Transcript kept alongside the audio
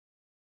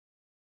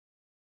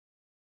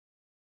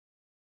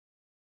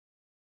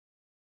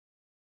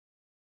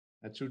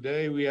And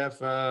today we have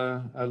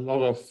a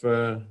lot of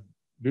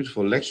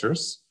beautiful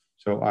lectures,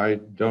 so I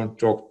don't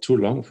talk too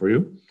long for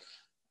you.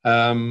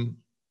 You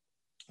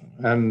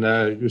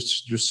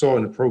saw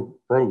in the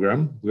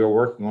program, we are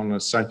working on a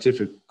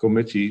scientific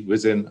committee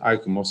within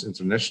ICOMOS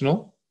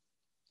International.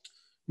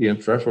 Ian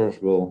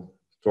Travers will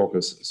talk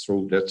us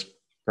through that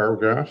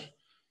paragraph.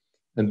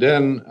 And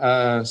then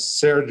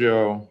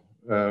Sergio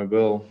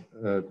will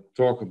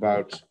talk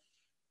about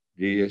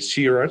the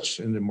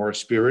Siraj in the more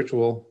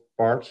spiritual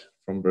part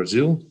from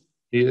Brazil.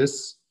 He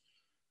is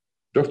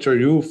Dr.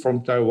 Yu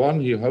from Taiwan.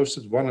 He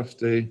hosted one of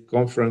the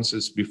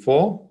conferences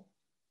before.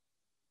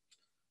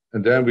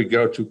 And then we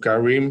go to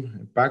Karim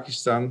in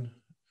Pakistan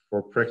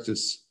for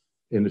practice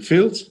in the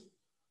field.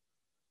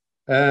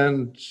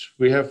 And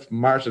we have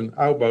Maarten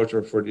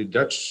Auwboter for the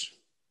Dutch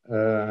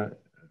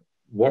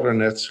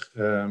WaterNet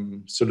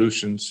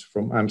solutions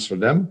from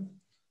Amsterdam.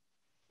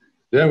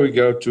 Then we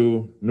go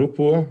to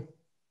Nupur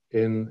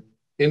in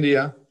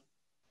India,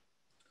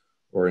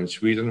 or in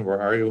Sweden. Where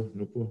are you,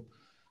 Nupur?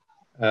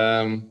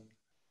 And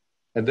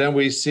then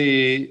we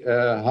see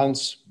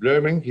Hans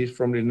Bleuming. He's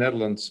from the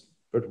Netherlands,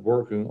 but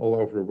working all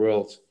over the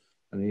world.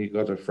 And he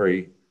got a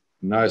very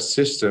nice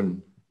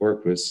system,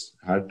 work with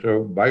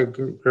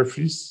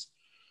hydrobiographies.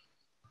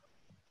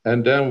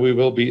 And then we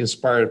will be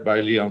inspired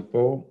by Lian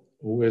Po,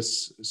 who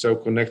is so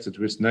connected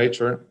with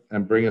nature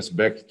and bring us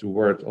back to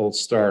where it all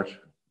started,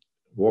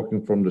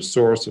 walking from the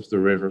source of the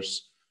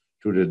rivers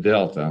to the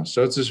delta.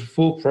 So it's a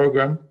full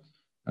program,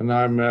 and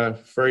I'm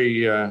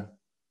very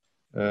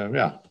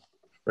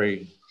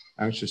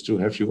anxious to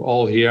have you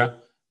all here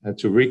and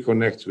to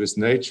reconnect with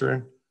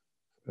nature,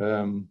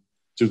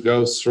 to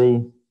go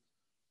through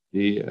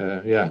the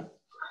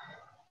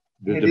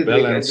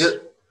balance.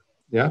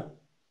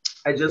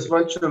 I just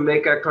want to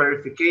make a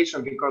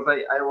clarification because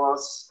I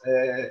was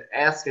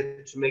asked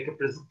to make a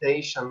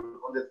presentation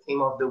on the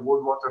theme of the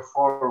World Water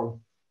Forum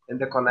and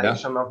the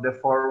connection of the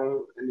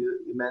forum. And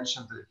you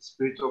mentioned the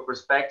spiritual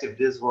perspective.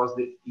 This was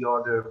the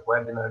other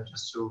webinar,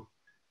 just to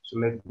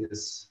make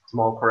this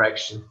small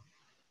correction.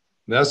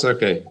 That's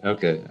okay.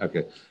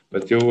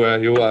 But you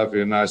will have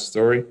a nice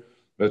story.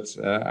 But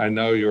I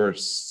know your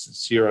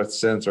Sierra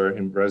Center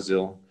in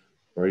Brazil,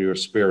 where your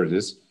spirit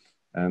is,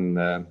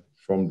 and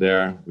from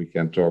there we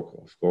can talk,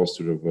 of course,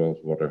 to the World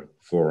Water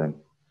Forum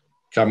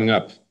coming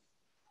up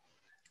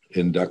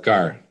in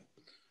Dakar.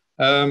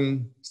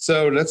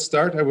 So let's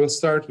start. I will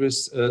start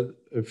with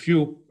a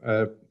few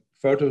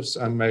photos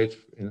I made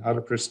in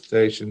other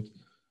presentations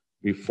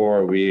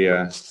before we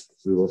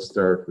will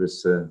start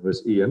with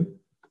Ian,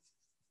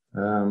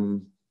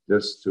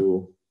 just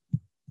to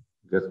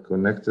get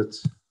connected.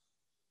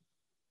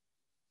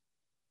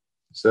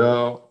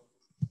 So,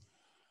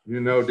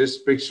 you know, this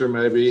picture,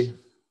 maybe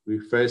we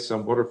faced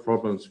some water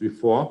problems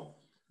before,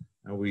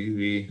 and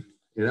we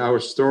in our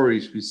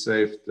stories we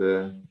saved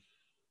a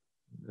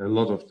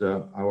lot of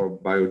our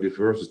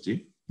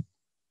biodiversity,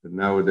 but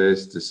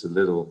nowadays this is a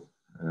little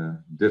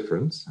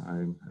different,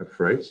 I'm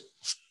afraid.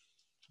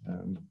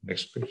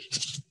 Next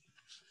picture.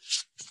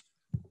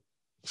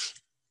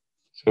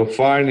 So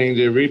finding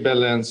the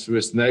rebalance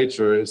with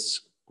nature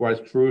is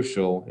quite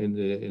crucial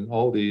in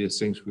all the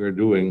things we are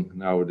doing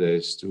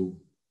nowadays to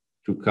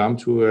come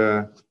to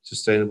a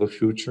sustainable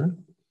future.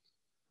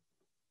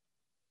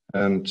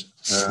 And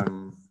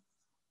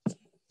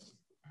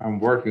I'm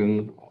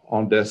working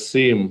on that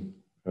theme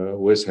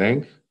with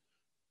Henk.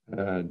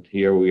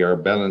 Here we are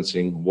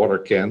balancing water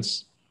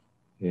cans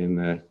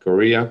in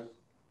Korea.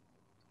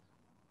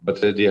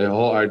 But the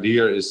whole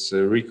idea is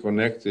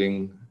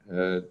reconnecting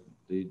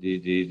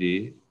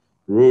the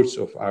roots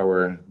of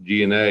our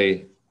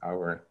DNA,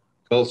 our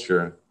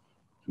culture,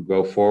 to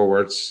go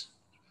forwards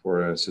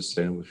for a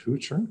sustainable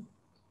future.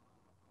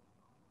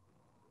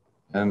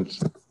 And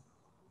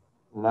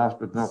last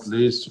but not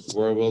least,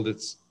 where will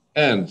it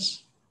end?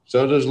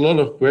 So there's a lot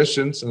of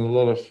questions and a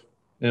lot of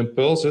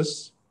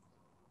impulses,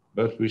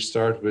 but we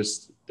start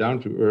with down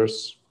to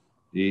earth,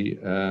 the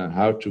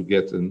how to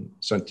get a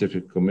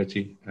scientific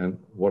committee and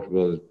what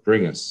will it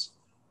bring us.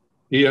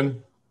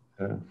 Ian,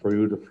 for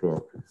you the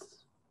floor.